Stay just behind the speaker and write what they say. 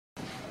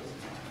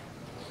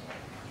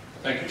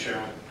Thank you,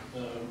 Chairman.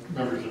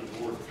 Members of the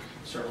board,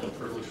 certainly a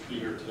privilege to be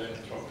here today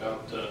to talk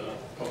about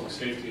public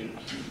safety and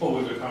what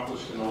we've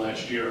accomplished in the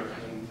last year.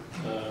 And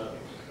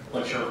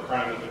like Sheriff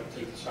Crown, I'd like to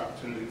take this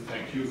opportunity to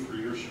thank you for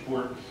your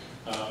support.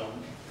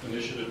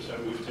 Initiatives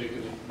that we've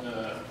taken in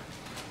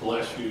the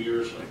last few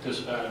years, like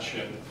dispatch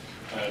and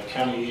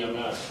county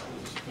EMS,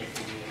 is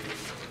making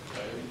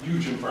a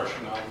huge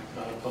impression on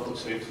public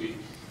safety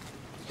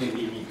in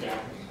Union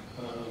County.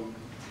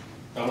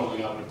 Not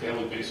only on a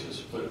daily basis,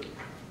 but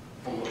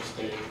almost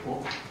a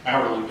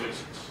hourly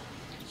basis.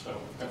 So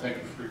I thank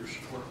you for your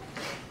support.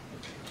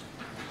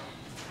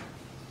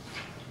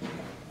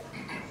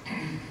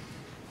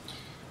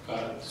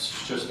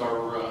 This is just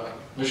our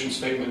mission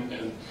statement,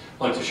 and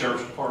like the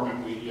Sheriff's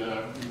Department, we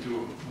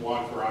do a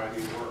wide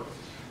variety of work,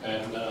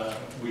 and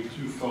we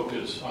do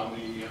focus on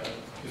the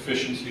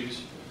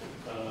efficiencies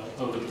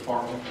of the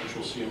department, as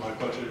you'll see in my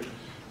budget.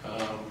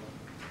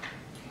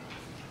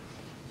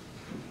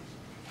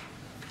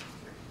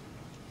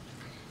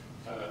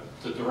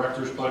 The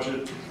director's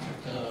budget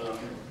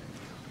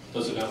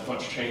doesn't have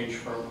much change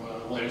from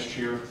last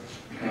year.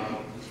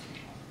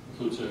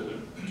 Includes a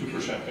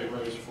 2% pay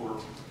raise for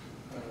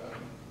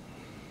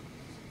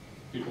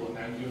people in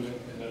that unit,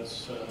 and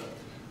that's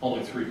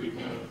only 3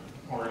 people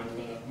are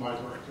in my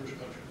director's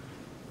budget.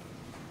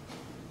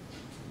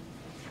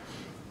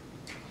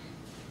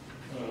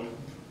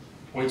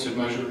 Weights and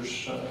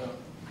measures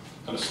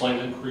had a slight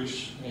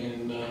increase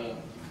in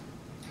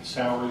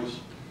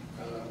salaries.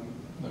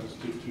 That was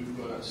due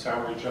to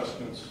salary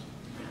adjustments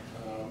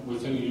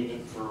within the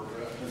unit for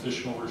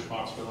additional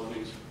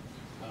responsibilities,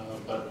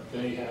 but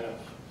they have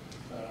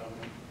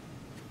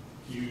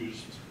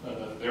used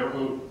their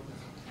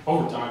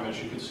overtime,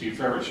 as you can see,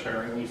 very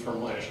sparingly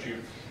from last year.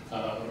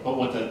 But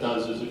what that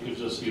does is it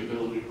gives us the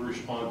ability to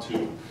respond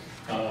to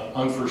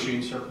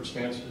unforeseen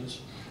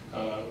circumstances.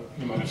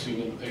 You might have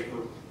seen in the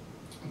paper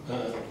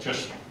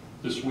just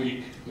this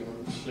week, there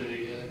was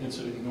an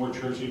incident in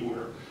North Jersey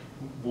where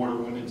water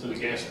went into the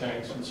gas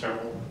tanks and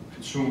several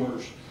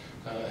consumers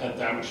had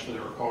damage to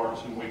their cars,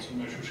 and weights and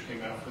measures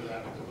came out for that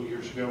a couple of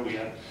years ago. We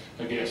had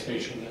a gas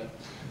station that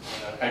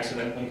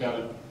accidentally got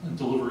a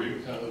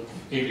delivery of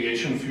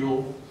aviation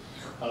fuel,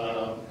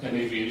 and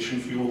aviation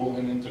fuel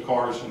went into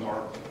cars, and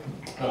our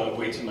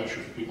weights and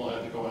measures people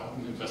had to go out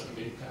and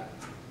investigate that.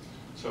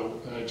 So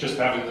just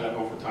having that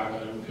overtime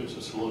item gives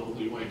us a little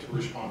leeway to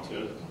respond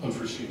to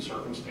unforeseen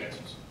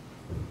circumstances.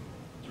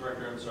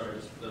 Director, I'm sorry,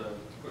 just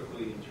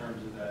quickly in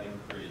terms of that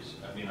increase,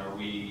 I mean,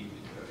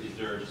 is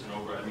there just an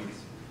I mean,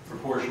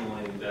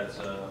 proportionally, that's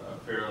a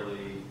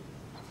fairly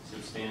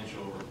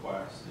substantial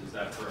request. Is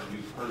that for a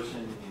new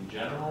person in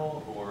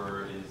general,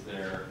 or is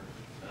there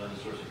another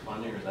source of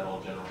funding, or is that all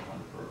general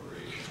fund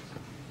appropriations?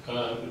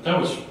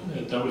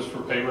 That was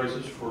for pay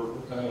raises, for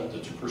the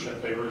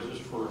 2% pay raises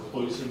for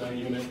employees in that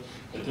unit.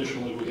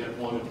 Additionally, we had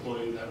one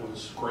employee that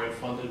was grant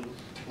funded.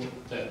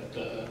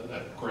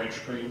 That grant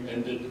stream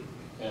ended.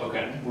 And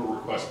okay. We're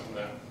requesting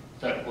that.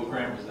 What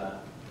grant was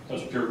that? That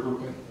was peer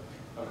grouping.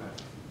 Okay.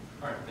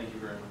 All right. Thank you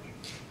very much.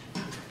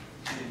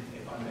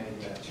 If I may,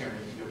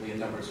 Chairman, there'll be a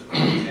number of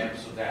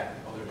examples of that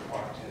in other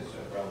departments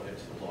relative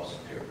to the loss of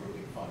peer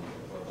grouping funding,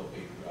 where there'll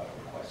be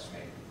requests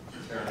made.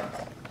 Fair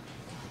enough.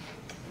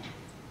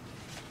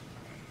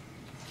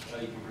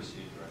 You can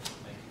proceed, Director.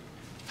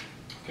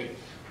 Thank you.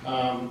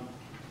 Okay.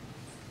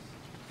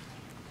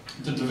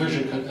 The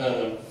division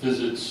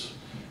visits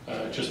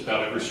just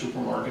about every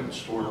supermarket and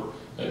store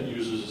that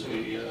uses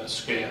a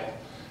scale,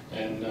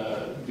 and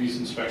these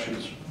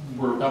inspections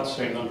were about the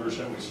same numbers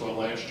that we saw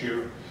last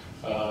year.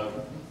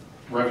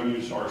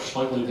 Revenues are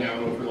slightly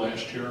down over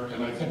last year,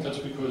 and I think that's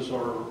because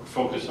our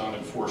focus on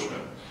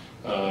enforcement.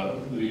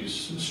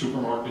 These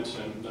supermarkets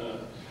and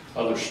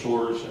other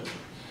stores,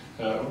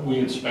 we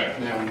inspect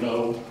now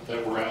know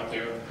that we're out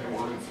there and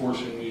we're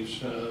enforcing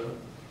these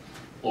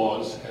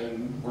laws,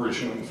 and we're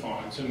issuing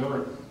fines, and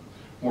they're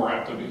more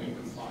apt to be in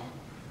compliance.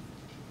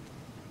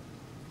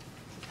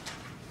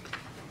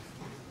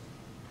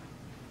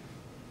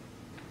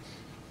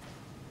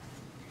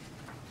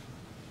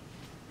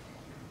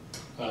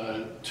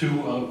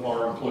 Two of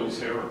our employees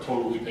there are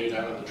totally paid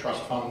out of the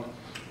trust fund.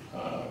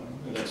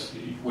 And that's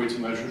the Weights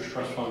and Measures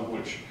Trust Fund,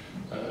 which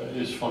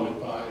is funded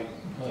by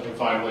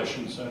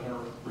violations that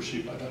are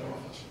received by that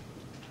office.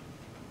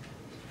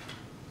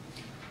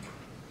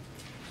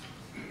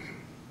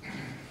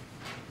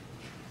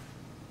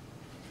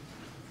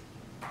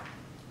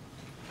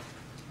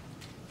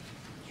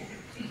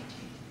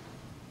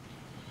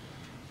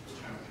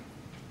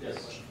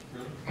 Yes.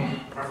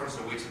 Reference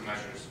to weights and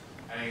measures.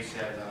 I know you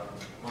said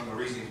one of the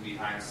reasons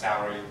behind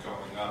salary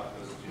going up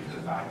was due to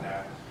the fact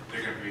that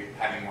they're going to be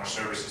having more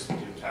services to do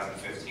in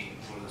 2015.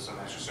 What are some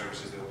extra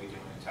services they'll be doing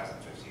in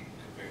 2015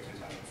 compared to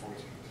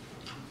 2014?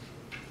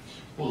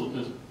 Well,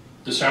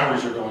 the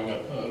salaries are going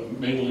up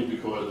mainly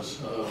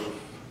because of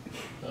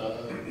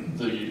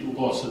the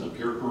loss of the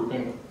peer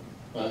grouping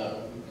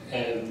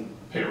and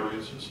pay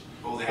raises.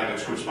 Will they have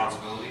extra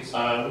responsibilities?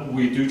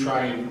 We do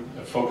try and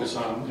focus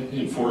on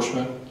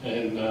enforcement,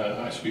 and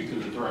I speak to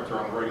the director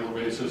on a regular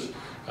basis.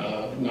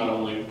 not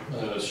only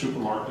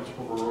supermarkets,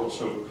 but we're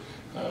also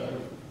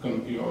going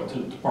to be going to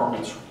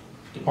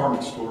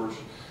department stores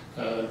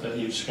that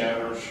use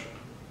scanners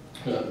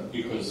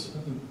because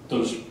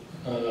those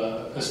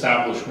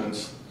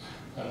establishments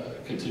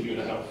continue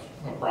to have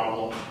a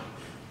problem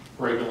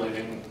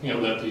regulating,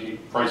 that the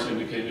price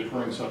indicated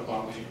rings up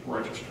on the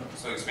register.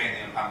 So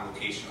expanding upon the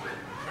location where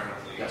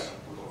currently Yes.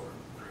 we're over.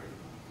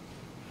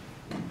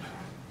 Great.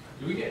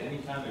 Do we get any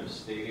kind of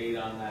state aid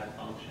on that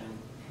function?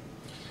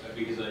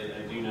 Because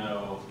I do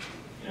know,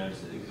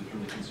 just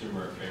from the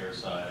consumer affairs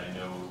side, I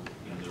know,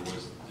 there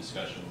was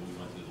discussion when we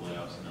went through the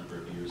layoffs a number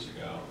of years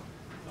ago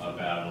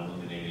about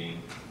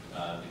eliminating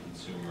the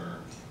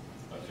consumer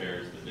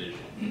affairs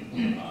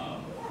division.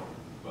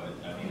 But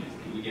I mean,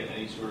 do we get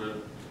any sort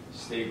of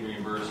state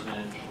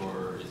reimbursement,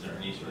 or is there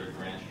any sort of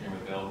grant stream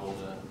available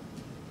to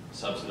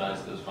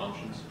subsidize those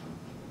functions?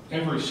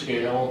 Every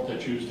scale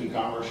that's used in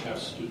commerce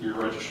has to be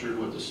registered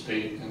with the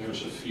state, and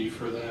there's a fee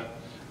for that.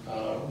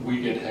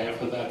 We get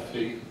half of that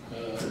fee,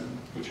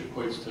 which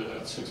equates to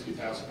about $60,000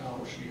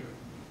 a year.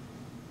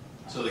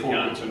 So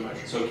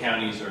So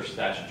counties are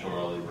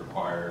statutorily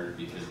required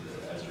because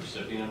as a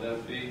recipient of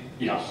that fee?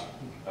 yes.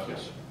 Okay.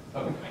 Yes.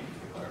 Okay, thank you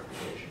for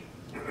clarification.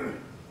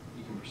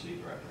 You can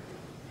proceed, Director.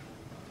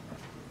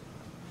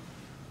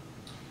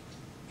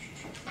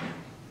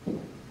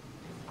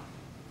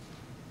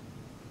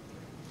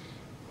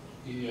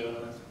 The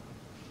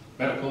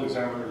medical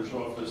examiner's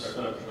office.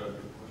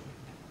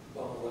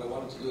 Well, what I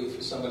wanted to do,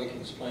 if somebody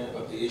can explain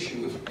about the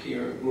issue with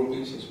peer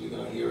grouping, since we're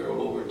going to hear it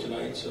all over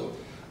tonight. So,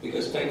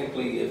 because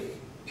technically, if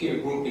peer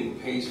grouping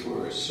pays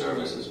for a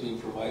service that's being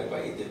provided by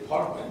a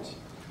department,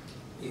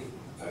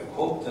 I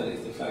hope that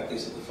if the fact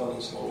is that the funding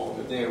is no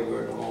longer there,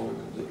 we're no longer,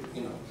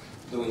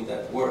 doing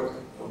that work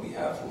on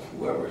behalf of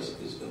whoever is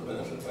going to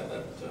benefit by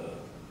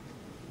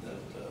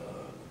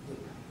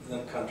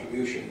that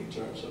contribution in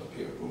terms of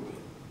peer grouping.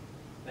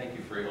 Thank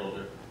you,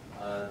 Freeholder.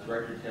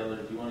 Director Taylor,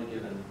 do you want to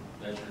give an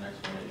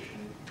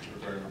explanation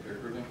regarding peer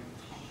grouping?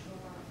 Sure.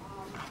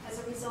 As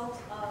a result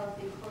of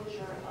the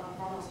closure of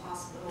Runnels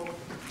Hospital,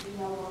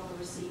 we no longer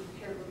receive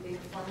peer grouping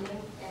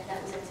funding, and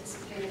that was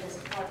anticipated as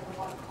part of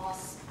what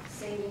cost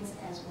savings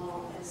as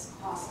well as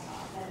cost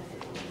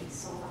benefit when we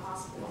sold the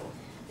hospital.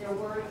 There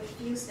were a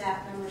few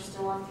staff members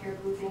still on peer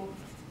grouping.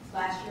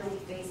 Last year, we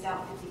phased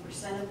out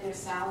 50% of their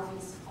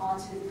salaries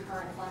onto the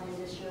current fund, and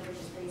this year, we're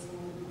just phasing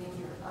in the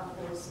remainder of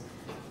those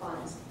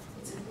funds.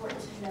 It's important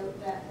to note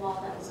that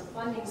while that was a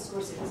funding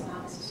source, it was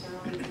not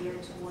necessarily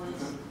geared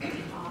towards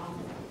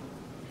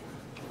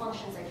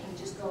functions that can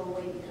just go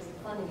away because the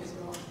funding is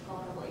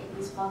going away.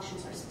 These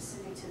functions are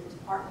specific to the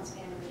departments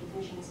and the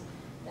divisions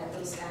that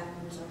those staff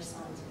members are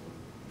assigned to.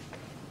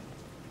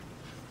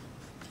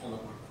 And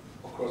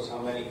of course, how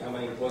many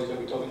employees are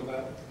we talking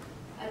about?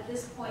 At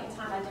this point in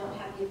time, I don't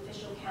have the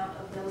official count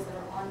of those that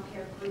are on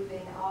peer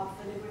grouping.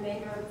 For the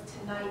remainder of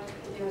tonight,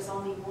 there was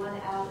only one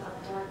out of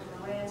Director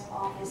Moran's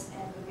office,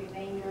 and the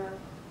remainder,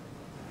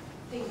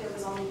 I think there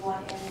was only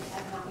one in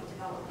economic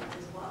development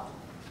as well.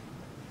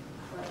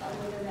 But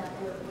other than that,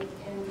 they're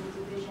within the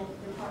division,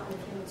 Department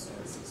of Human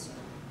Services.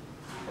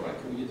 All right,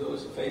 can you do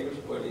us a favor,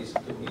 please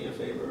do me a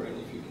favor, and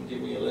if you can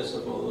give me a list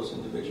of all those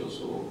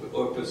individuals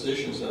or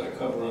positions that are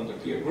covered under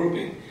peer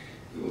grouping,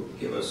 you will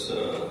give us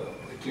a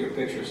clear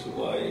picture as to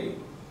why,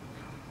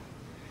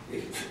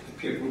 if the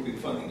peer grouping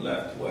funding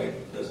left, why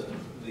doesn't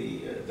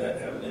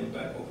that have an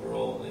impact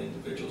overall on the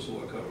individuals who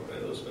are covered by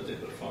those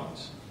particular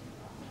funds?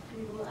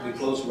 We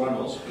closed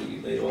Runnels, we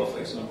laid off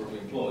X number of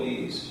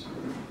employees.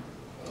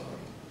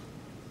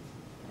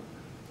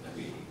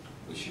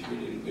 We should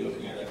really be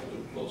looking at that a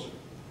little closer.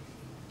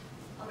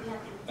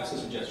 That's a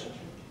suggestion.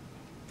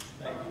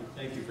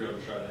 Thank you for your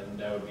try, and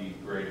that would be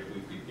great if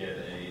we could get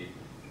a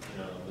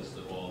list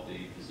of all the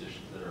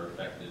positions that are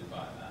affected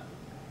by that.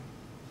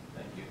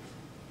 Thank you.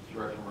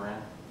 Director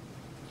Moran?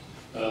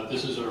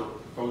 This is our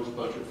proposed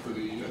budget for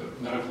the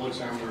medical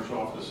examiner's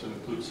office, and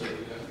includes a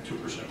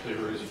 2% pay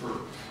raise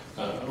for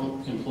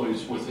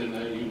employees within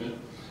that unit.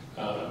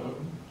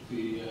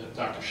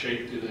 Dr.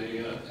 Shake did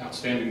an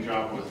outstanding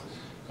job with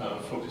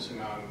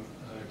focusing on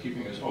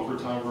keeping his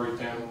overtime rate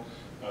down.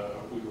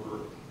 We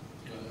were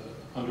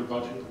under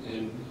budget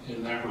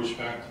in that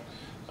respect.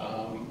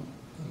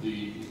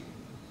 The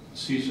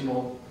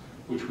seasonal,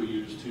 which we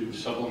use to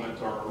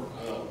supplement our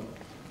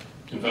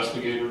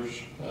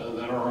investigators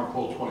that are on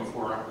call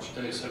 24 hours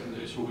a day, 7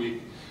 days a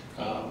week.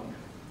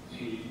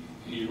 He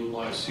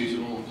utilized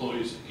seasonal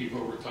employees to keep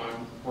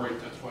overtime rate.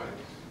 That's why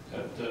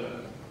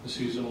the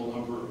seasonal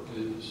number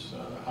is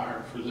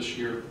higher for this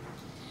year.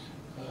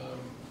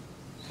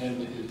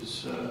 And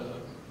his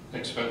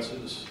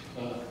expenses,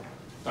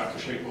 Dr.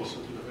 Shake also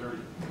did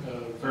a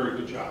very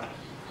good job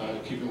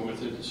keeping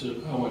within his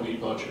O&E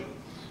budget.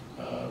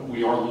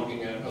 We are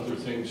looking at other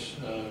things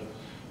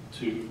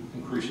to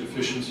increase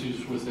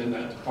efficiencies within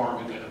that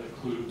department. That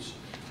includes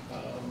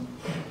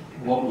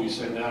what we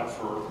send out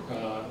for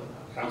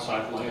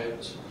outside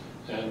labs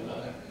and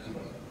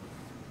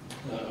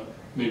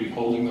maybe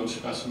holding those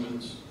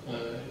specimens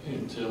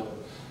until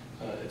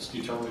it's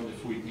determined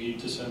if we need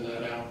to send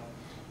that out.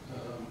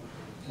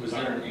 Was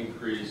there an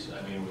increase,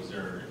 I mean, was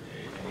there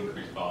an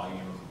increased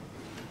volume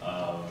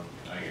of,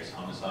 I guess,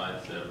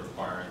 homicides that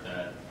required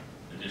that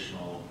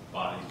additional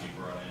bodies be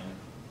brought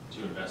in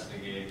to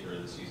investigate, or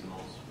the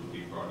seasonals would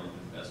be brought in to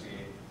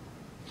investigate?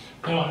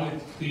 No,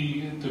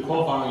 the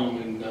call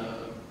volume in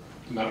the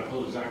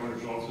medical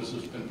examiner's office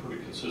has been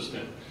pretty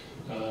consistent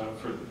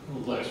for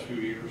the last few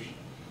years.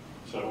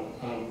 So,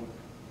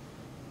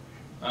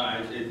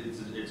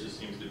 it just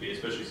seems to be,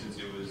 especially since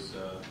it was,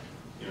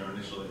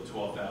 initially a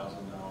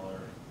 $12,000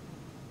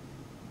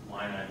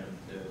 line item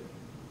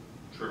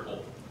to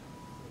triple.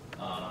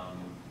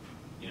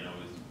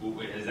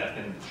 Has that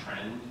been the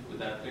trend with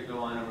that particular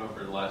line item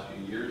over the last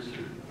few years,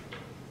 or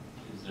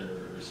is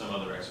there some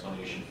other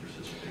explanation for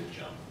such a big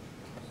jump?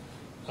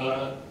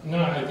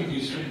 no, I think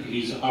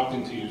he's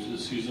opting to use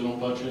his seasonal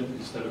budget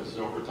instead of his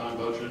overtime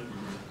budget.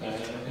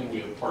 And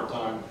we have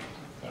part-time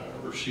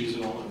or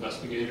seasonal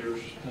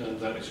investigators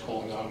that he's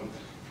calling on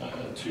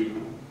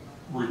to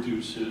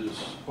reduce his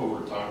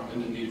overtime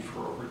and the need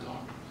for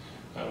overtime.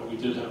 We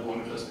did have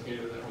one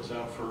investigator that was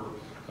out for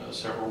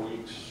several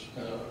weeks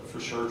for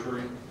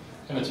surgery,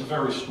 and it's a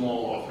very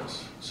small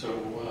office. So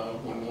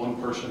when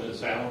one person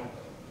is out,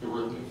 it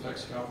really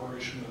affects the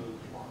operation of the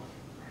department.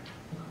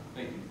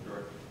 Thank you,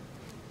 Director.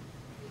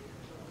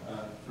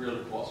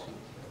 Freeholder Kowalski.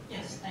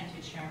 Yes, thank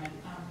you, Chairman.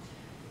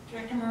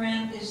 Director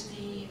Moran, is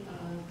the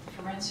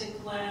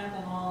forensic lab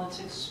and all its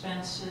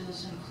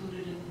expenses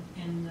included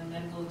in the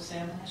medical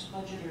examiner's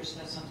budget, or is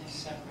that something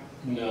separate?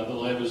 No, the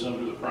lab is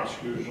under the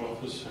prosecutor's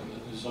office and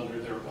it is under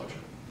their budget.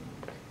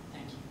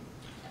 Thank you.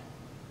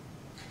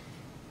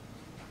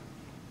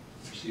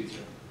 Proceed,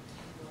 sir.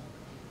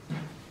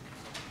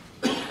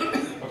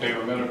 Okay,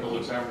 our medical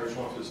examiner's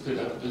office did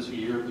have a busy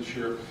year this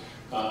year.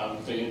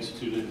 They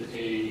instituted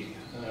a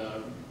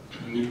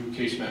new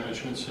case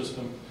management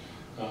system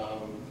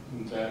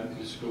that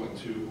is going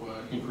to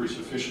increase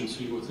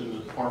efficiency within the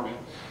department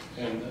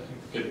and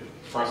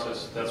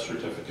process death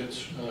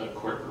certificates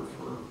quicker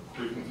for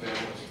grieving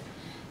families.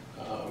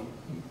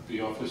 The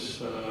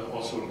office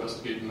also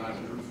investigated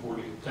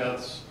 940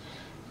 deaths.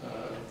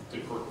 They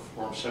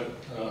performed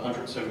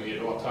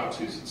 178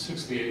 autopsies and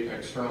 68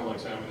 external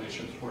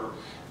examinations where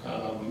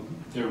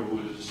there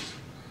was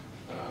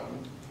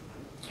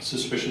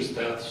suspicious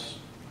deaths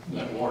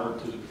that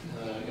warranted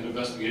an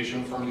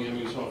investigation from the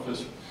ME's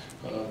office,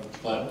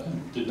 but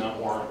did not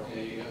warrant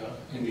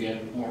in the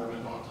end, warrant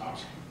an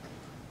autopsy.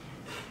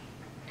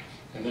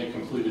 And they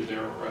completed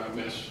their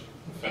mass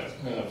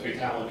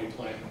fatality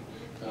plan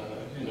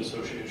in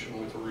association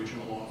with the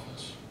regional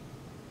office.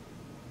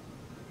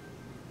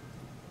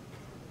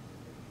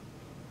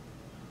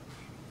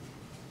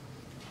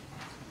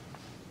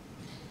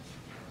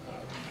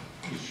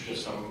 These are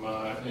just some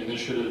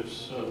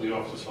initiatives of the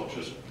office. I'll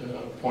just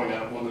point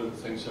out one of the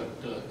things that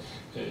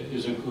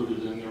is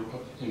included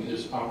in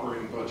his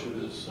operating budget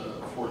is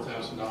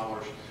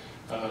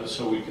 $4,000,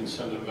 so we can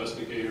send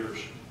investigators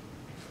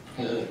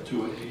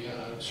to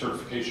a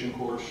certification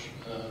course,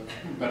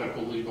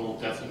 medical, legal,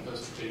 death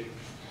investigators,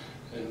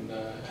 and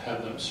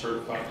have them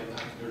certified in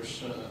that.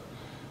 There's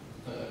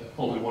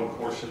only one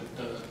course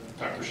that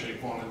Dr.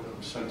 Shake wanted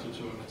them sent it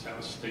to him. It's out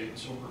of state,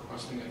 so we're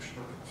requesting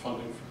extra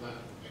funding for that.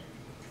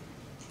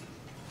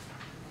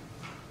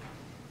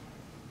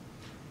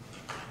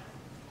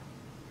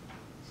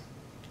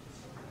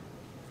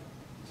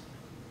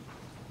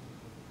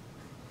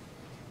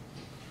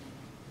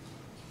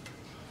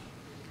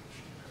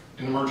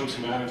 In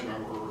emergency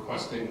management, we're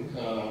requesting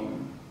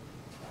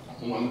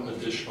one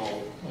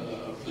additional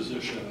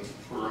position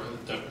for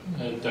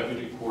a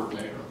deputy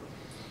coordinator.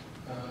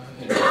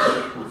 And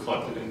it's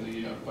reflected in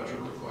the budget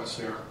request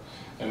there.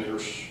 And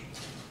there's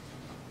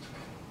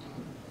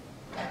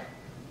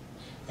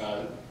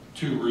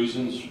two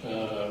reasons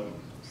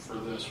for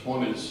this.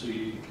 One is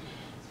the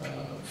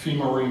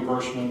FEMA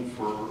reimbursement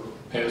for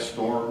past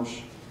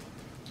storms.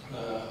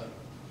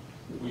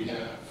 We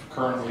have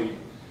currently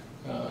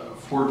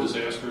 4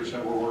 disasters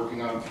that we're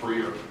working on.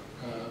 3 are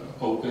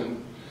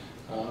open.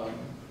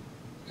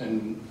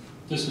 And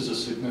this is a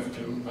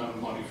significant amount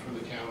of money for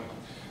the county.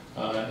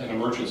 And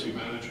emergency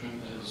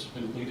management has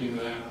been leading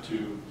that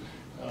to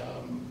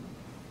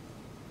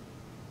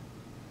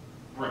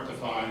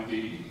rectify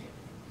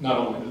not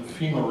only the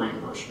FEMA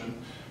reimbursement,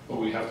 but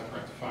we have to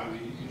rectify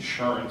the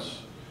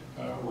insurance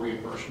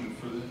reimbursement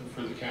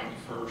for the county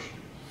first.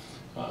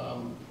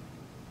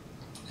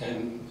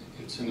 And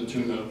it's in the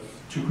tune of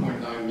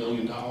 $2.9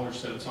 million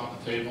that's on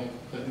the table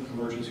that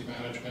emergency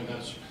management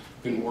has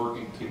been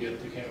working to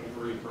get the county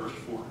reimbursed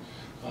for.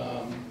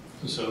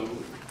 So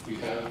we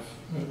have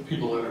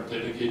people that are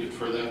dedicated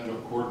for that and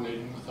are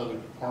coordinating with other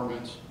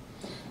departments,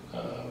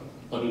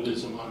 but it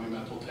is a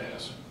monumental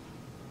task.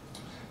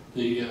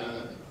 The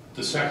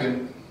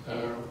second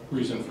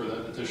reason for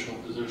that additional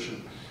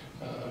position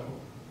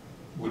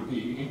would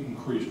be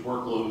increased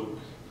workload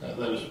that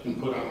has been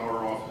put on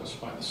our office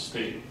by the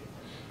state.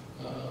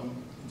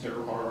 There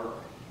are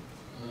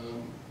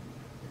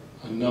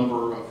a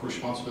number of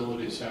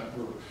responsibilities that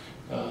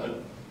were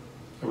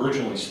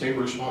originally state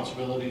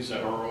responsibilities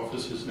that our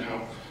office is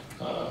now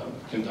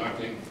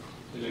conducting.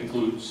 It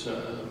includes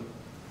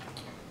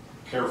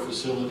care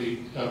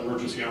facility,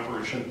 emergency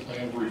operation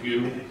plan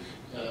review,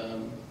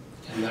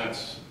 and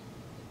that's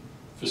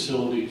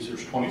facilities.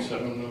 There's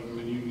 27 of them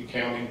in Union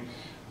County,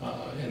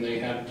 and they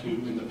had to,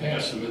 in the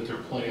past, submit their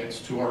plans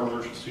to our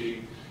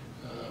emergency,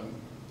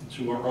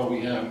 to our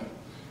OEM,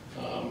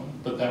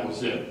 but that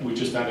was it. We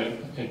just had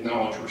to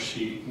acknowledge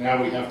receipt.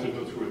 Now we have to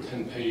go through a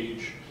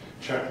 10-page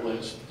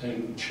checklist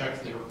and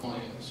check their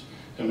plans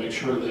and make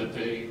sure that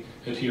they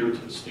adhere to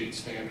the state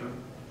standard.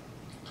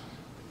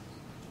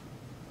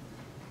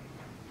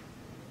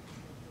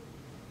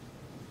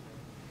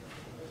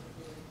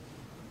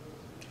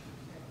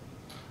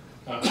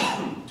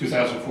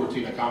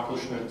 2014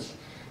 accomplishments.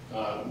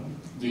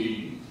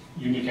 The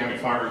Union County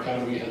Fire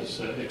Academy has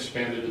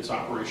expanded its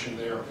operation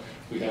there.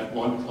 We had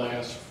one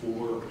class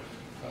for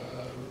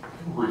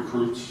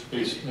recruits,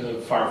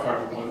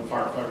 firefighter 1 and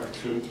firefighter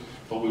 2,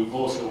 but we've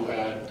also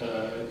had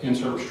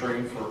in-service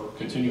training for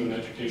continuing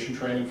education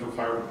training for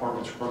fire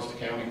departments across the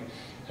county,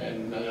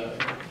 and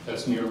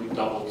that's nearly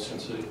doubled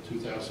since the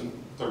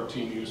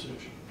 2013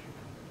 usage.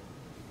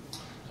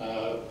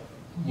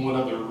 One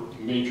other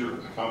major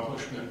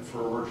accomplishment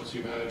for emergency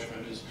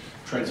management is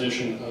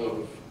transition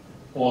of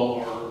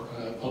all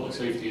our public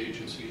safety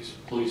agencies,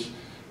 police,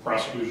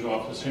 prosecutor's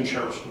office, and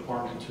sheriff's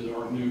department to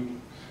our new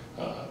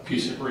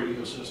PSIC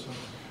radio system,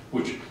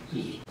 which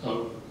is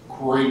a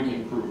great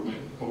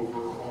improvement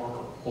over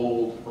our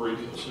old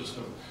radio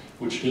system,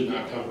 which did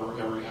not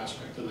cover every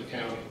aspect of the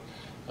county.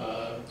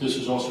 This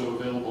is also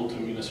available to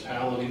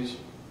municipalities.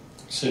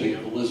 City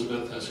of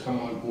Elizabeth has come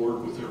on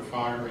board with their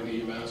fire and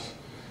EMS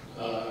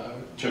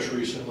just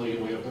recently,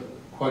 and we have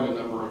quite a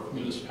number of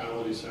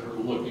municipalities that are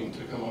looking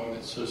to come on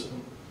its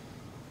system.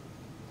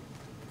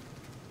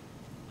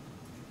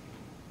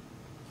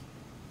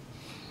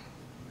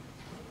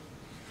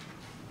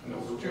 And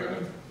over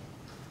Chairman?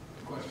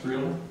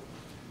 Question?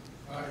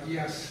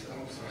 Yes,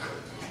 I'm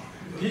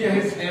sorry. He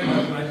has his hand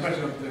up, and I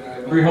question up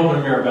there.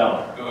 Freeholder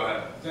Mirabella. Go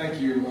ahead.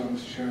 Thank you,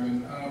 Mr.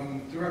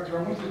 Chairman. Director,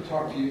 I wanted to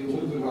talk to you a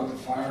little bit about the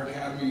Fire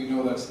Academy. You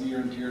know that's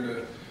near and dear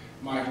to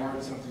my heart.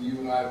 It's something you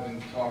and I have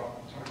been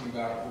talking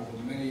about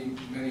over many,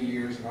 many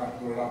years, and I've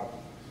brought it up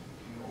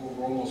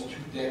over almost 2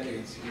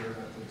 decades here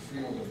at the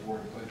Freeholder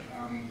Board. But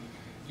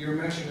you're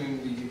mentioning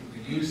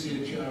the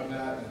usage of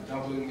that, and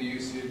doubling the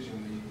usage,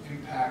 and the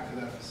impact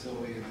of that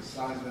facility, and the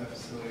size of that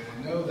facility.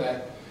 I know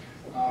that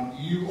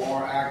you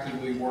are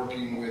actively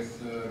working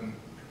with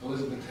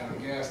Elizabethtown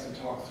Gas to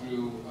talk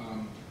through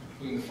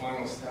putting the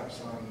final steps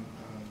on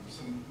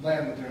some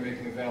land that they're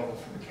making available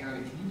for the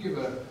county. Can you give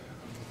a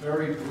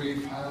very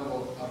brief,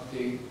 high-level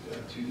update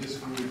to this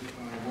group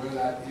where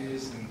that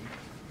is, and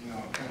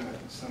kind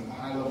of some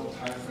high-level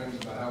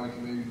timeframes about how we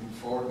can maybe move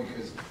forward?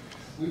 Because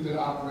we've been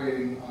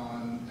operating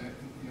on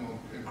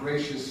a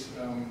gracious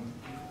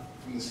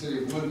from the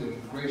city of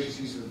Linden, gracious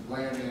use of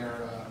land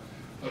there,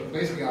 but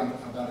basically on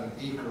about an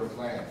acre of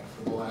land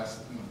for the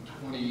last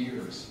 20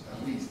 years,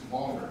 at least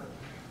longer,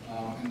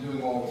 and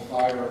doing all the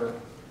fire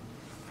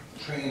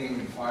training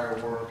and fire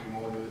work and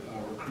all the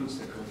recruits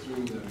that go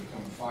through that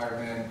become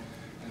firemen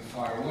and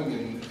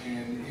firewomen.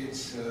 And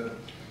it's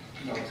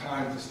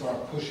time to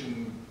start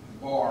pushing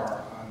the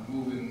bar on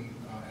moving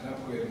and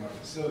upgrading our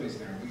facilities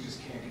there. We just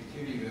can't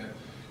continue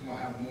to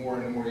have more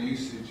and more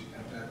usage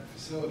at that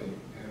facility.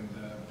 And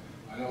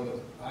I know that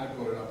I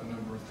brought it up a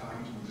number of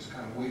times. We're just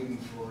kind of waiting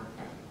for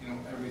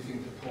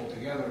everything to pull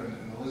together.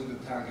 And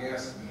Elizabethtown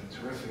Gas has been a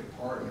terrific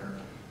partner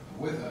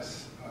with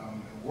us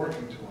and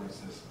working towards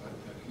this. But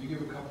can you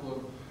give a couple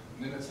of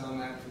minutes on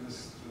that for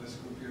this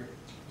group here?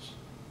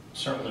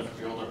 Certainly,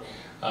 Freeholder.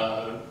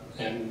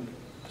 And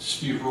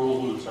Steve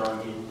Rule, who's our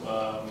new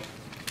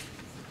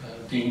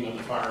Dean of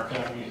the Fire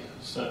Academy,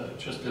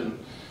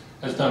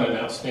 has done an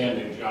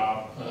outstanding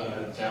job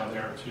down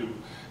there to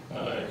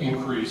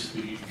increase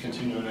the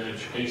continuing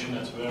education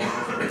that's available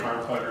for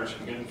firefighters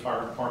and getting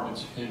fire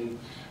departments in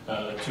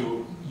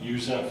to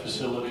use that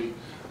facility.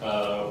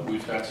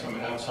 We've had some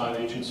outside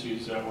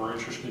agencies that were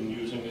interested in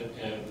using it,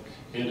 and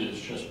it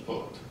is just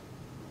booked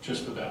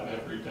just about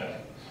every day.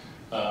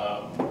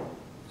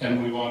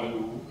 And we want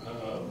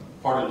to,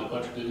 part of the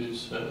budget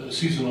is a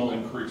seasonal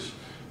increase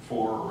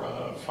for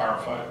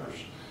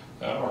firefighters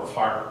or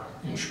fire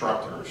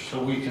instructors,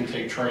 so we can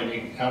take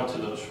training out to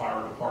those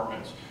fire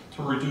departments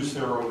to reduce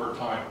their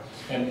overtime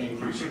and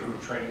increase their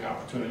training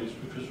opportunities,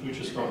 because we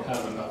just don't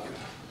have enough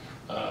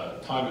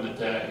time in the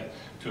day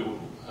to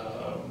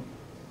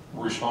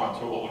respond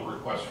to all the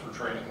requests for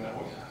training that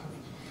we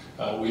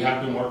have. We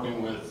have been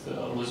working with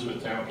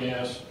Elizabethtown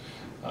Gas.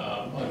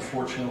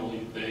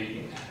 Unfortunately,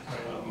 they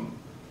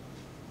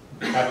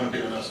haven't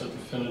given us a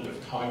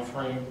definitive time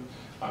frame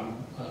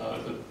on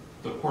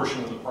the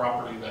portion of the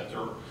property that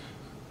they're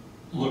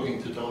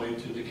looking to donate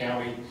to the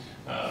county.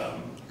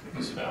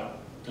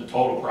 The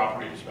total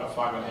property is about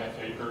 5.5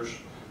 acres,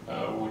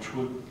 which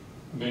would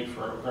make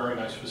for a very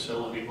nice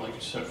facility. Like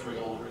you said,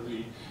 Freeholder,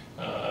 the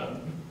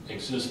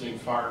existing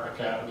fire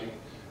academy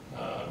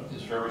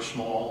is very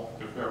small.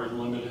 They're very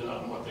limited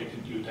on what they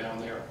can do down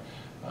there.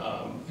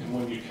 And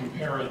when you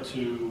compare it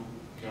to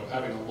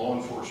having a law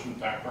enforcement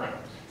background,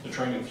 the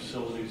training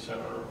facilities that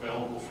are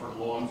available for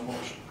law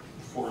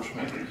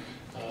enforcement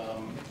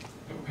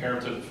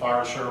compared to the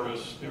fire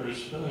service,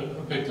 there's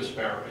a big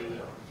disparity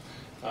there.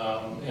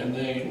 And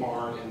they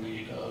are in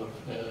need of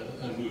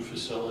a new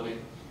facility.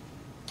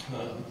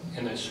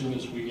 And as soon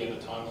as we get a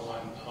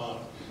timeline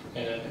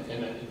and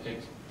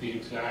the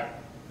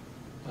exact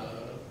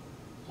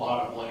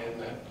plot of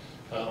land that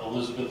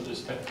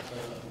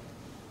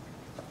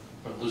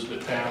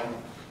Elizabethtown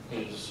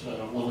is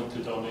willing to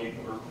donate,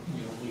 or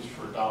at least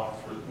for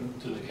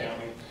 $1 to the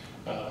county,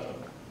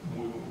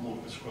 we will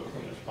move as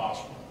quickly as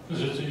possible,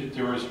 because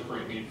there is a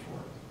great need for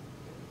it.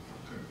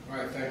 Good. All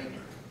right, thank you,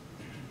 Director.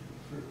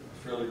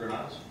 Fairly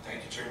Granados.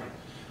 Thank you, Chairman.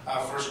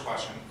 First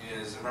question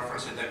is in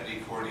reference to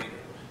deputy coordinator. Do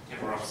you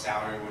have a rough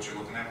salary of what you're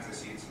looking at?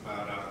 Because I see it's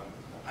about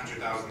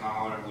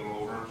 $100,000, a little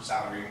over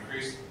salary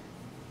increase.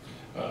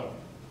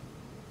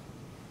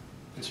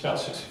 It's about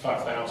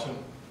 $65,000,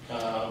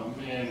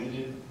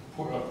 and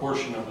a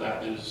portion of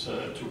that is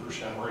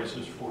 2%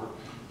 raises for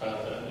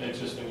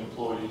existing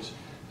employees,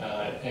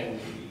 and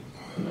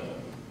the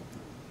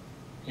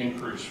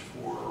increase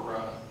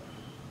for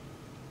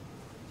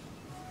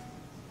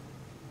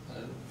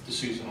the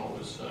seasonal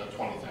is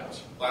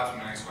 $20,000. That's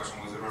my next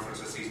question was in reference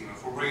to seasonal.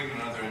 If we're bringing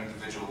another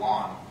individual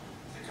on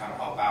to kind of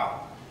help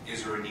out,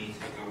 is there a need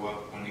to go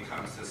up when it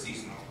comes to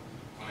seasonal?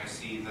 When I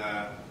see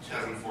the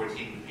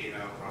 2014 we paid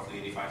out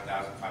roughly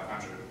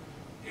 $85,500,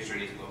 is there a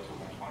need to go up to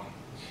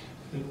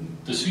 120?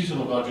 The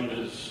seasonal budget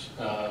is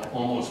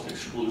almost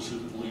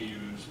exclusively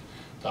used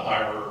to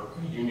hire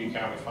Union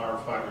County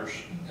firefighters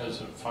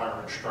as fire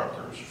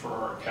instructors for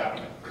our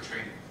academy. For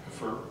training.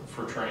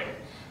 For training.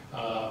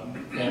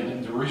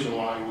 And the reason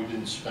why we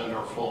didn't spend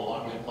our full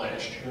allotment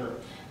last year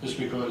is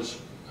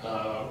because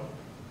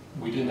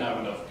we didn't have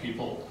enough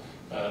people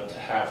to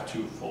have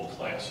 2 full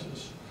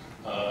classes.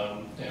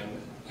 And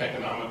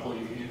economically,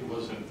 it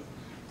wasn't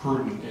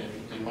prudent,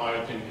 in my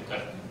opinion,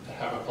 to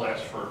have a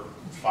class for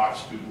 5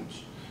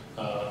 students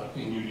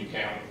in Union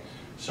County.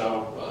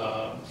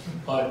 So,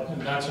 but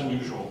that's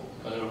unusual.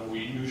 We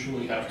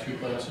usually have 2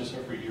 classes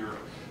every year,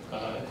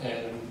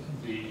 and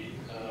the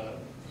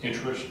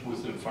interest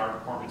within fire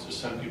departments to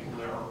send people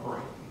there are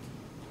great.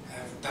 I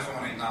definitely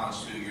want to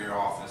acknowledge to your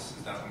office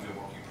has definitely been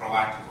working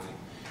proactively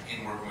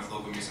in working with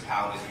local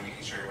municipalities and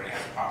making sure everybody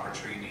has proper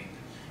training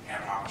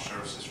and proper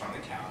services from the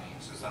county.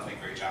 So it's definitely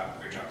a great job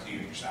to you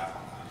and your staff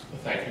on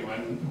that. Thank you.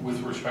 And with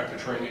respect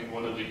to training,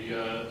 one of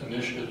the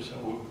initiatives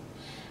that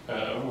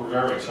we're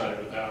very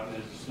excited about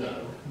is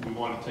we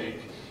want to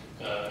take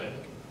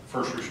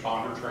first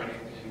responder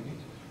training, and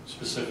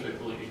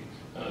specifically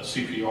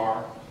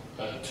CPR,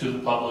 to the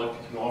public,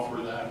 and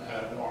offer that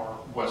at our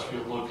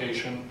Westfield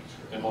location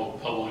and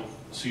hold public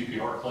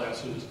CPR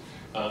classes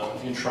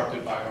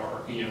instructed by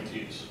our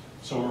EMTs.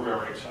 So we're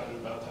very excited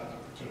about that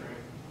opportunity.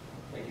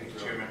 Thank you,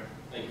 Chairman.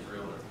 Thank you,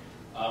 Freeholder.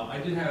 I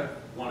did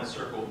want to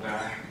circle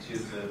back to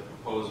the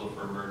proposal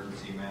for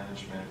emergency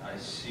management. I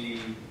see,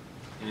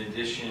 in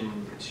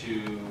addition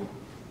to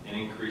an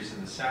increase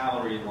in the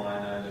salary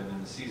line item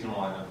and the seasonal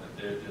line item,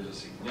 that there's a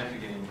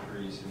significant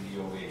increase in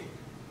the OE.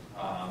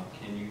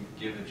 Can you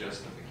give a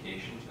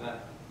justification for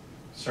that?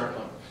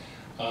 Certainly.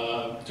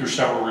 There's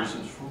several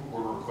reasons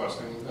we're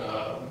requesting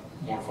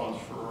more funds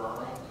for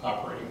our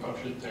operating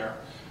budget there.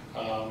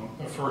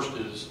 First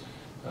is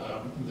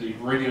the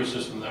radio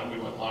system that we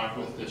went live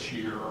with this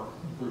year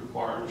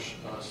requires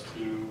us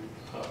to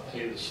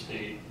pay the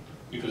state,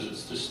 because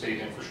it's the state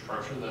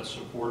infrastructure that's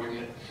supporting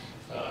it,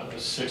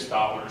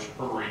 $6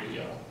 per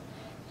radio.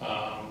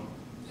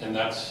 And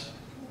that's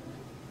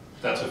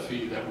a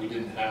fee that we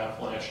didn't have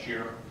last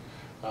year.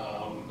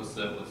 What's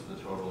the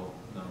total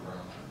number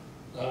on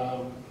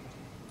that?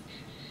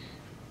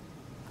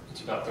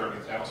 It's about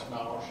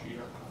 $30,000 a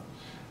year,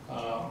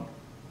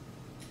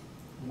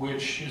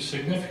 which is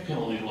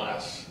significantly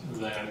less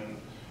than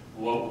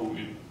what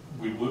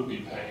we would be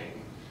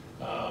paying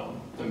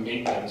the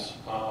maintenance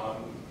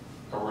on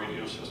a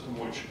radio system,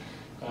 which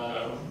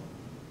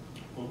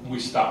we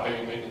stopped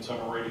paying maintenance on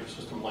a radio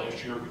system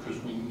last year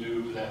because we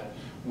knew that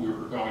we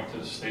were going to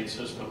the state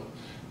system,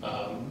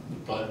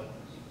 but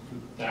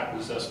that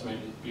was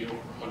estimated to be over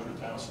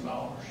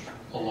 $100,000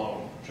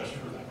 alone just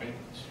for that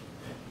maintenance.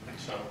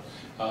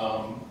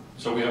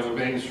 So we have a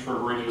base for a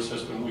radio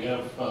system. We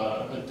have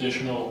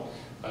additional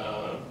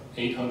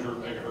 800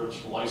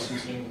 megahertz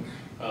licensing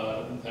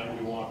that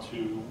we want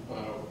to,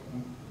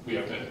 we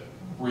have to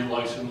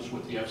relicense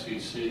with the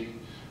FCC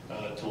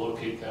to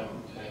locate them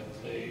at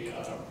a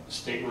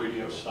state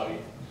radio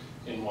site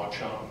in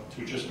Watchung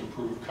to just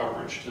improve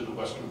coverage to the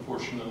western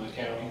portion of the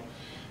county.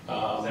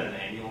 Is that an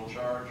annual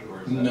charge,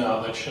 or is that?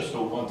 No, that's just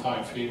a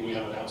one-time fee. We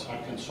have an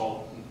outside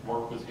consultant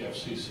work with the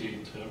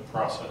FCC to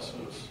process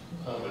those.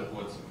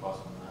 What's the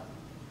cost on that?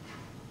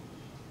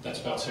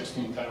 That's about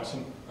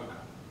 $16,000.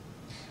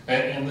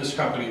 Okay. And this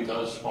company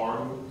does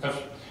our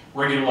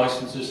radio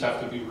licenses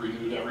have to be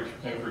renewed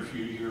every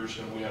few years,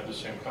 and we have the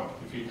same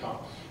company, VCOM,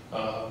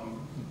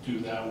 do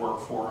that work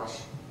for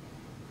us.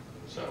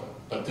 So,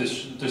 but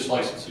this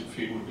licensing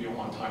fee would be a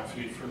one-time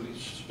fee for these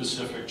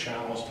specific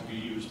channels to be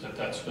used at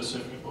that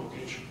specific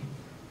location.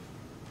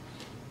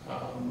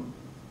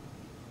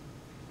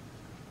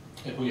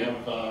 And we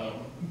have,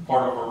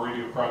 part of our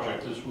radio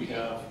project is we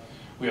have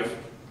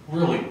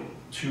really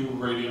two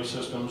radio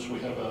systems. We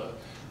have a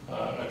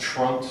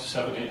trunked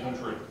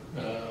 7800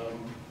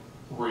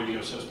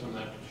 radio system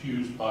that's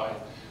used by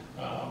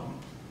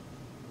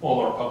all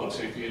our public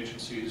safety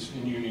agencies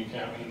in Union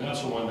County, and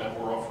that's the one that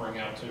we're offering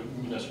out to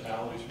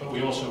municipalities. But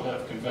we also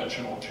have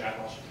conventional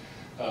channels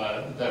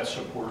that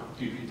support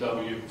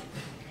DPW,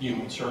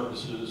 Human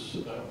Services,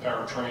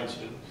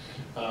 paratransit,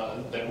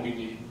 that we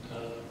need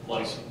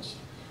licensed.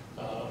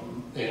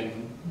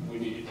 And we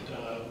need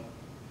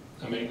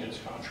a maintenance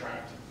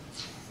contract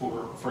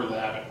for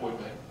that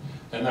equipment.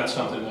 And that's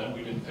something that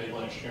we didn't pay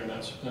last year, and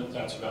that's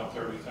about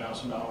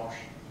 $30,000.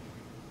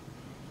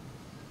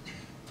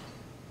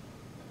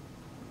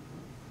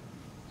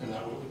 And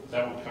that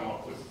would come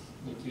up with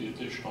the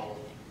additional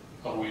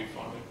OE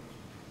funding.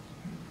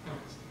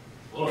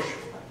 Well,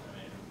 sure. I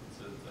mean, it's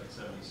like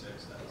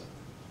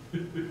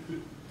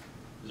 76,000.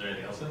 Is there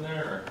anything else in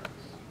there, or?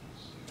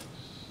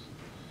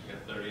 You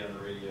got 30 on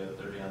the radio,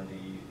 30 on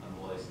the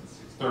license,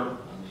 16 on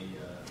the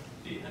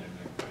 800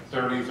 megabytes.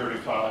 30,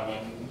 35,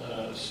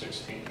 and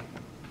 16.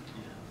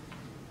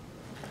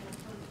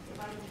 If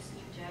I can just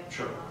interject.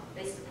 Sure.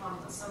 Based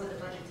upon some of the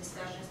budget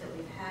discussions that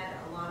we've had,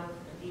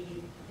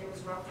 there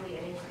was roughly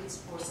an increase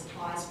for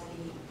supplies for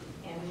the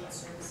ambulance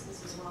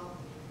services as well.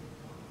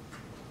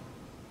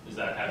 Is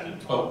that having?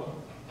 Oh,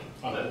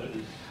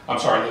 I'm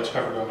sorry, that's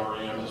covered on our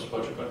EMS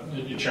budget, but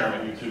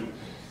Chairman, you too.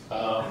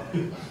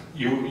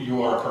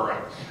 You are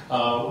correct.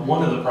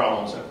 One of the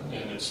problems,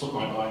 and it slipped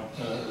my mind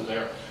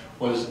there,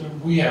 was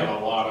we have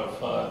a lot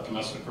of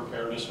domestic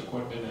preparedness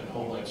equipment and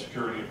homeland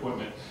security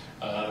equipment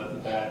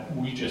that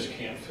we just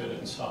can't fit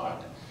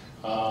inside.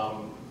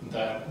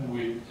 That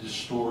we is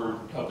stored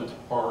up at the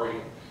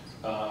quarry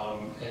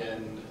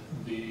and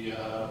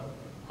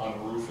on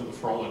the roof of the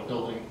Froelich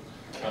building,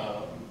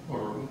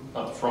 or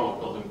not the Froelich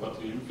building, but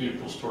the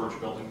vehicle storage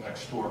building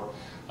next door,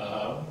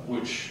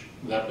 which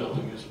that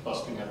building is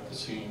busting at the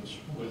seams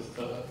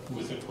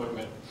with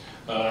equipment.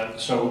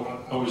 So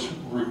I was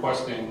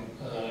requesting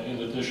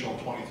an additional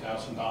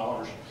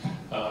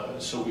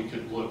 $20,000 so we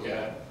could look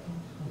at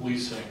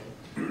leasing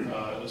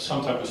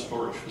some type of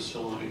storage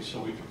facility, so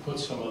we could put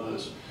some of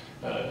this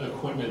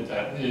equipment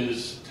that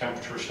is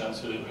temperature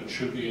sensitive and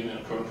should be in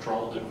a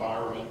controlled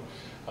environment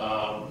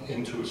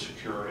into a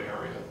secure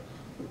area.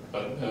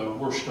 But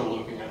we're still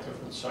looking at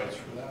different sites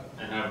for that.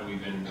 And have we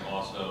been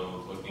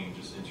also looking,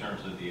 just in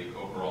terms of the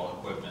overall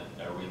equipment,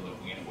 are we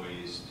looking at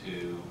ways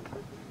to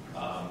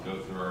go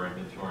through our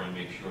inventory and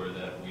make sure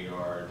that we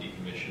are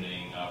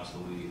decommissioning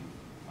obsolete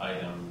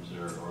items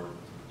or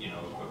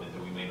equipment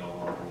that we may no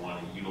longer want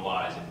to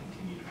utilize and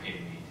continue to pay to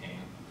maintain?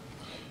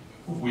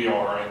 We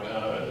are,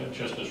 and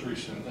just as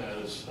recent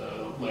as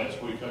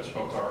last week, I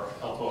spoke to our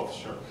health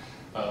officer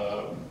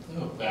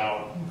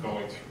about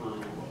going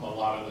through a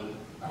lot of the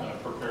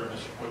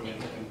preparedness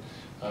equipment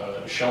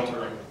and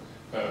sheltering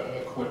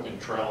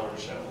equipment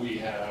trailers that we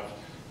have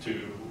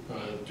to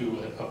do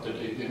an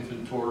up-to-date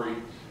inventory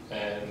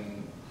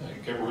and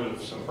get rid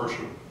of some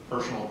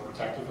personal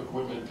protective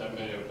equipment that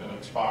may have been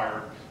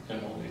expired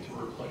and we'll need to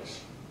replace.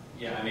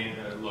 Yeah, I mean,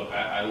 look,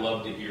 I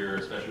love to hear,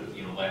 especially with,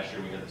 last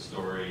year we had the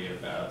story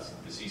about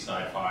the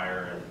Seaside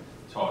fire and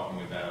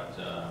talking about,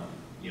 the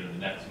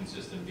Neptune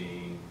system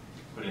being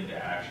put into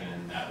action,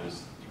 and that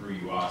was through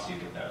UASI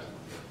that was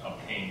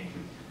obtained.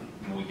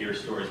 When we hear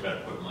stories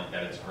about equipment like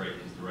that, it's great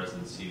because the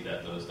residents see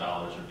that those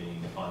dollars are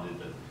being funded,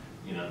 but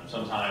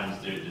sometimes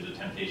there's a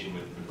temptation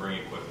to bring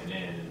equipment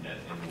in, and that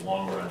in the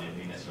long run it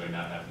may necessarily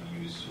not have the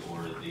use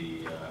or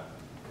the,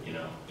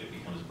 it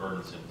becomes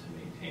burdensome to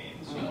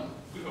maintain. So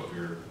we hope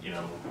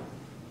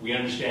we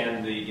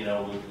understand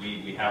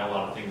we have a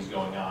lot of things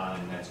going on,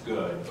 and that's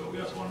good, but we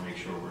also want to make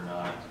sure we're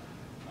not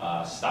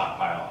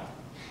stockpiling.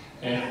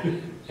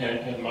 And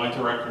my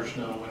directors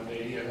know when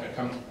they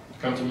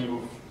come to me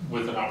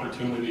with an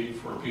opportunity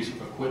for a piece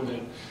of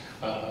equipment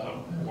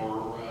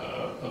or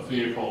a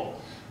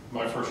vehicle,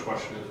 my first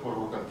question is where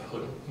we're going to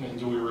put it, and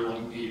do we really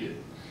need it?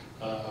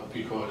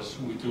 Because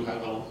we do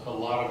have a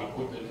lot of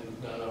equipment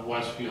in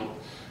Westfield,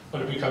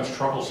 but it becomes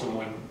troublesome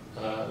when,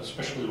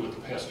 especially with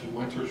the past 2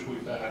 winters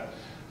we've had,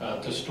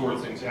 to store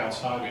things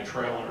outside in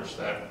trailers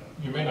that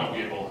you may not be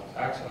able to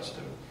have access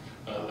to,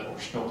 that were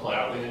snow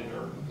plowed in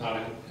or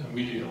not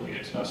immediately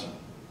accessible.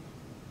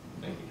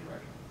 Thank you,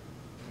 Director.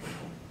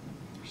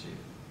 Proceed.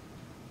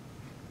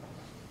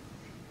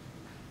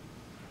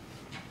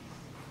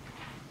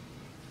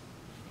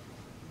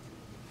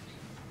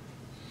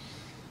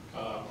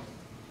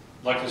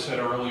 Like I said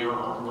earlier,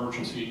 our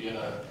emergency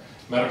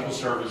medical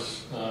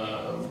service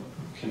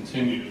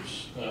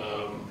continues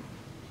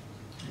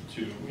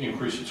to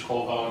increase its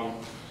call volume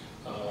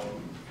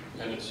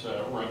and its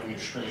revenue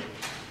stream.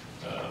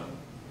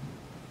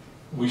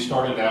 We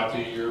started out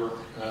the year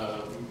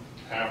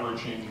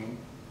averaging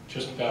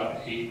just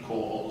about 8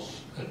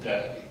 calls a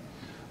day.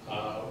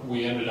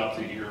 We ended up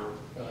the year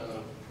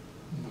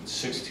with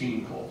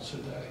 16 calls a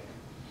day.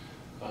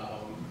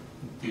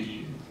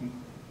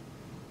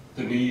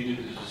 The need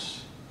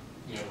is,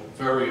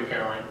 very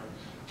apparent,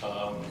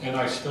 and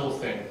I still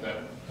think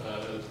that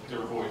there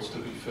are voids to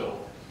be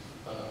filled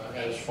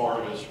as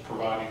far as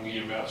providing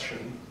EMS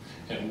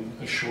and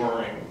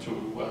assuring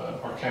to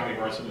our county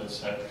residents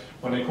that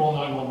when they call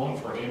 911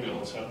 for an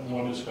ambulance, that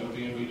one is going to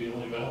be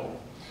immediately available.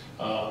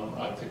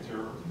 I think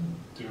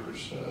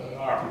there's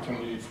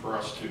opportunity for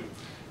us to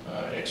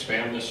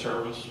expand this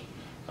service,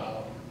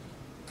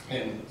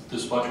 and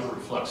this budget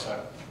reflects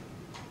that.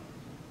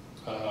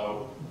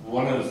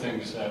 One of the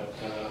things that,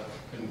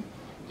 and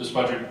this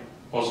budget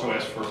also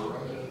asks for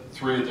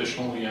 3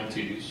 additional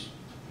EMTs,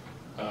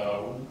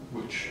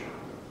 which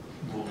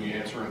will be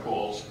answering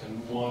calls,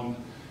 and 1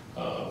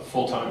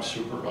 full-time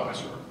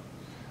supervisor.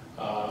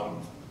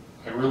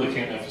 I really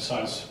can't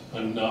emphasize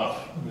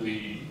enough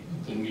the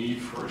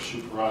need for a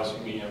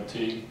supervising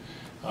EMT.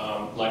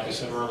 Like I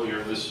said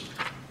earlier,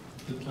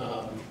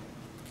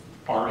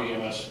 our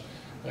EMS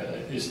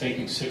is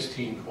taking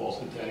 16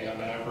 calls a day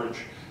on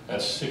average.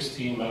 That's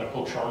 16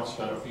 medical charts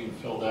that are being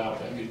filled out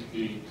that need to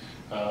be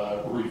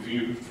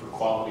reviewed for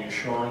quality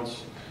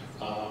assurance,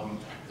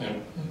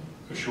 and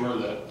assure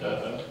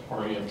that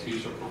our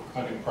EMTs are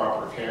providing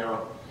proper care.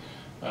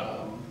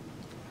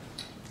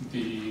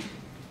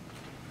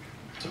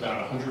 It's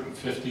about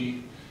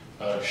 150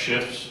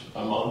 shifts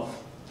a month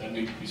that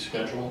need to be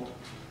scheduled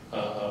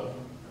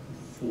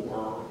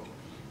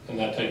and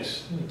that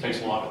takes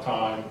a lot of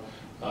time.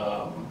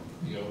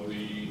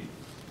 The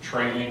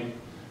training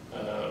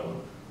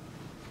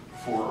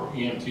for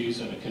EMTs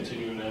and the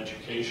continuing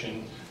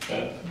education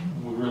that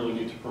we really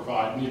need to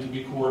provide need to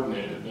be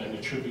coordinated, and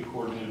it should be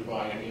coordinated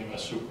by an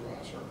EMS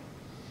supervisor.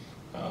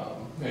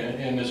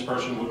 And this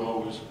person would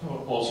always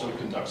also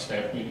conduct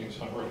staff meetings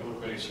on a regular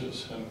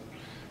basis and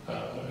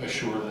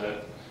assure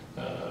that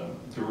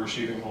they're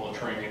receiving all the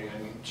training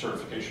and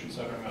certifications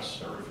that are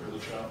necessary for the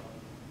job.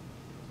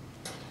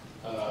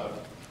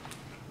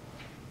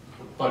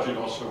 The budget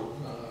also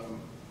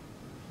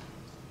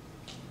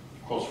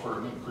calls for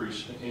an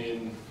increase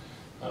in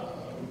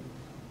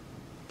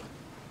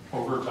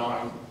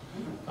overtime,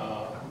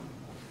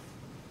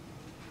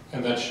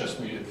 and that's just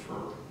needed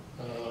for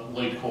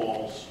late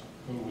calls.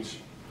 We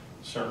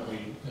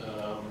certainly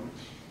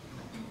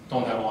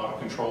don't have a lot of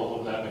control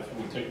of that. If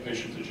we take a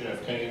patient to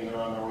JFK and they're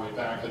on their way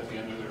back at the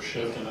end of their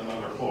shift and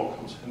another call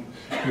comes in,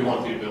 we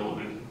want the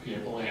ability to be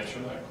able to answer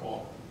that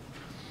call.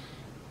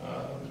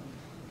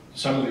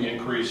 Some of the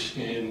increase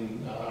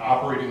in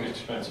operating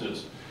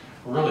expenses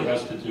really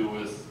has to do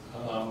with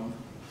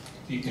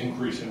the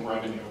increase in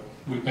revenue.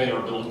 We pay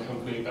our billing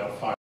company about